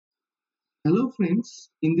Hello friends,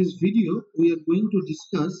 in this video we are going to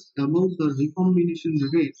discuss about the recombination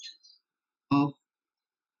rate of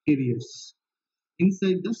carriers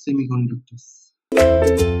inside the semiconductors.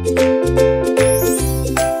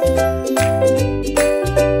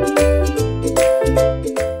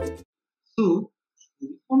 So,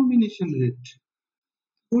 recombination rate.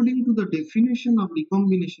 According to the definition of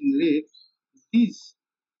recombination rate, is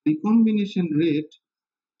recombination rate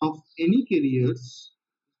of any carriers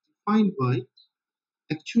defined by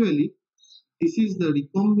actually this is the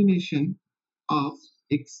recombination of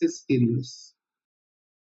excess carriers.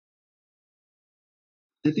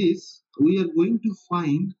 That is, we are going to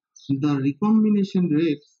find the recombination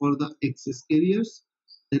rate for the excess carriers,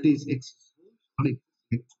 that is excess or excess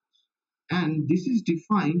electrons. And this is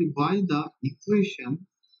defined by the equation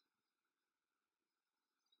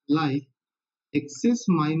like excess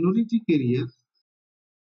minority carrier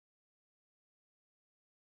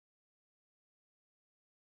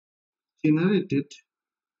generated,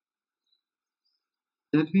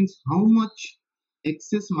 that means how much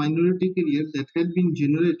excess minority carrier that had been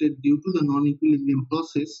generated due to the non-equilibrium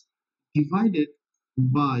process divided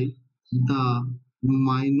by the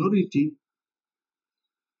minority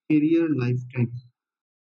carrier lifetime.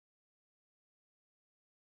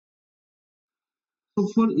 So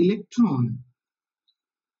for electron,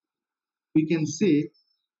 we can say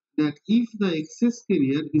that if the excess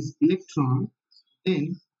carrier is electron,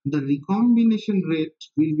 then the recombination rate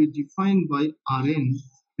will be defined by Rn,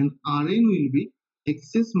 and Rn will be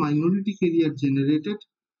excess minority carrier generated,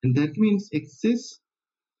 and that means excess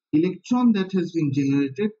electron that has been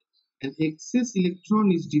generated, and excess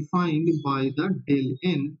electron is defined by the del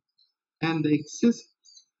n, and the excess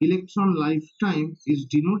electron lifetime is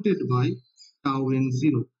denoted by tau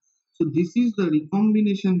n0. So this is the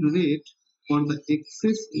recombination rate for the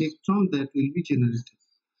excess electron that will be generated.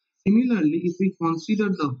 Similarly, if we consider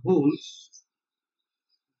the holes,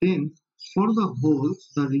 then for the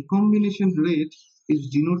holes, the recombination rate is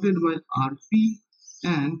denoted by Rp,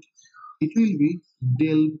 and it will be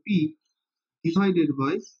del P divided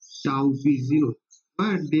by tau P0,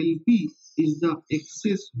 where del P is the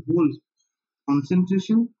excess hole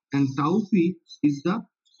concentration and tau P is the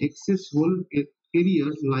excess hole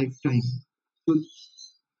carrier lifetime. So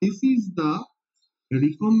this is the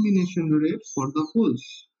recombination rate for the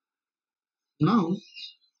holes. Now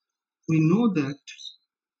we know that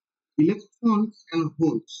electrons and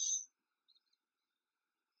holes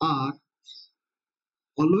are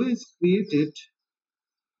always created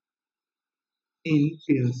in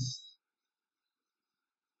pairs,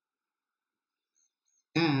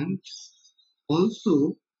 and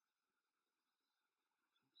also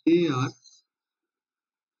they are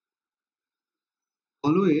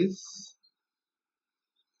always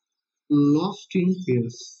lost in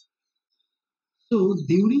pairs. So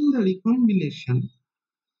during recombination,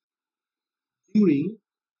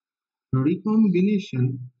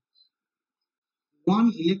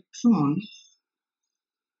 one electron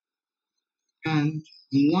and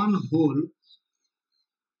one hole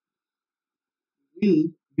will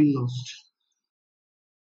be lost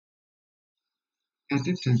at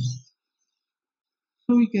a time.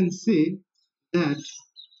 So we can say that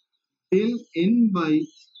del n by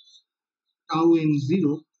tau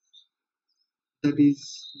n0, that is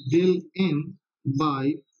del n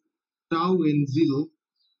by tau n0,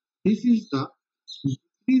 this is the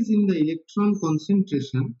decrease in the electron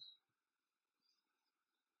concentration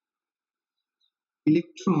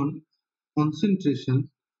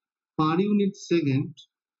per unit second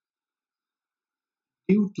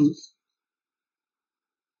due to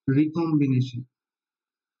recombination,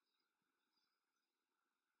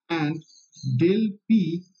 and del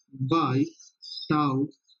P by tau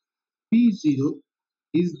P0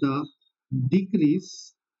 is the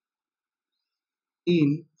decrease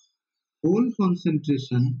in hole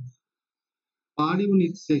concentration per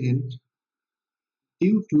unit second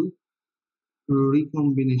due to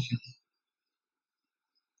recombination.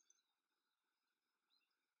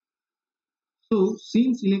 So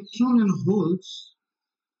since electron and holes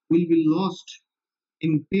will be lost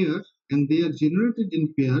in pair and they are generated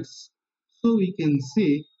in pairs, so we can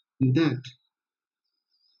say that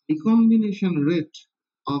recombination rate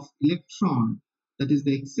of electron, that is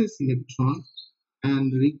the excess electron,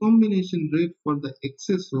 and recombination rate for the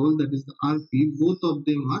excess hole, that is the Rp, both of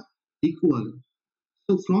them are equal.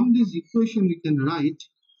 So from this equation we can write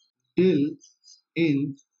del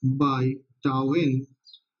n by tau n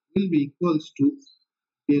will be equals to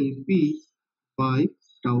del P by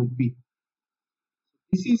tau P.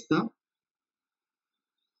 This is the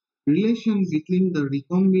relation between the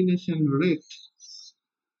recombination rate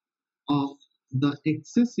of the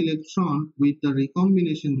excess electron with the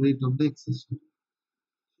recombination rate of the excess carrier.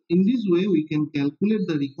 In this way, we can calculate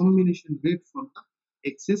the recombination rate for the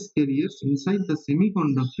excess carriers inside the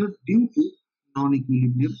semiconductor due to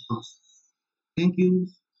non-equilibrium process. Thank you.